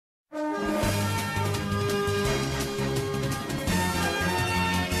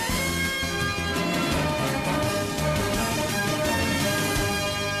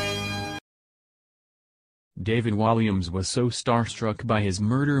David Walliams was so starstruck by his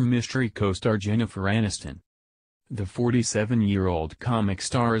murder mystery co-star Jennifer Aniston. The 47-year-old comic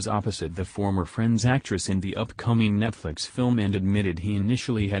stars opposite the former Friends actress in the upcoming Netflix film and admitted he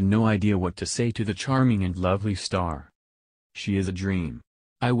initially had no idea what to say to the charming and lovely star. "She is a dream.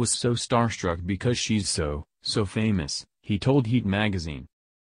 I was so starstruck because she's so famous," he told Heat magazine.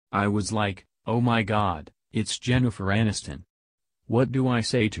 "I was like, oh my god, it's Jennifer Aniston. What do I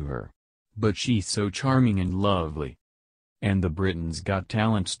say to her? But she's so charming and lovely." And the Britain's Got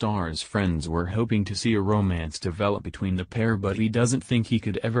Talent star's friends were hoping to see a romance develop between the pair, but he doesn't think he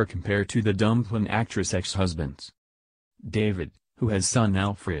could ever compare to the Dumpling actress' ex-husbands. David, who has son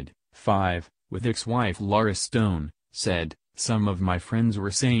Alfred, 5, with ex-wife Laura Stone, said, "Some of my friends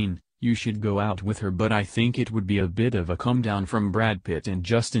were saying, you should go out with her, but I think it would be a bit of a come-down from Brad Pitt and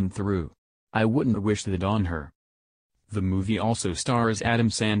Justin Theroux. I wouldn't wish that on her." The movie also stars Adam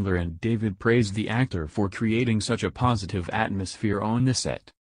Sandler, and David praised the actor for creating such a positive atmosphere on the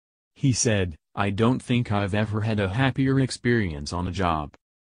set. He said, "I don't think I've ever had a happier experience on a job.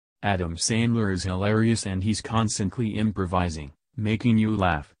 Adam Sandler is hilarious and he's constantly improvising, making you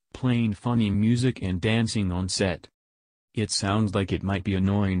laugh, playing funny music and dancing on set. It sounds like it might be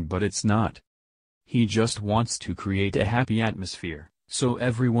annoying, but it's not. He just wants to create a happy atmosphere, so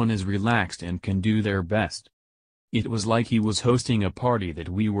everyone is relaxed and can do their best. It was like he was hosting a party that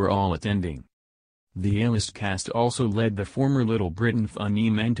we were all attending." The A-list cast also led the former Little Britain funny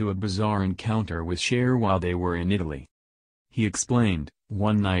man to a bizarre encounter with Cher while they were in Italy. He explained,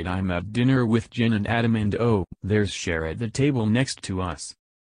 "One night I'm at dinner with Jen and Adam and oh, there's Cher at the table next to us.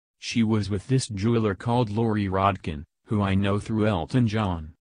 She was with this jeweler called Laurie Rodkin, who I know through Elton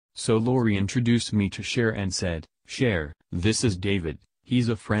John. So Laurie introduced me to Cher and said, 'Cher, this is David, he's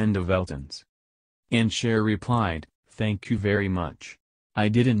a friend of Elton's.' And Cher replied, 'Thank you very much. I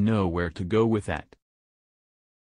didn't know where to go with that.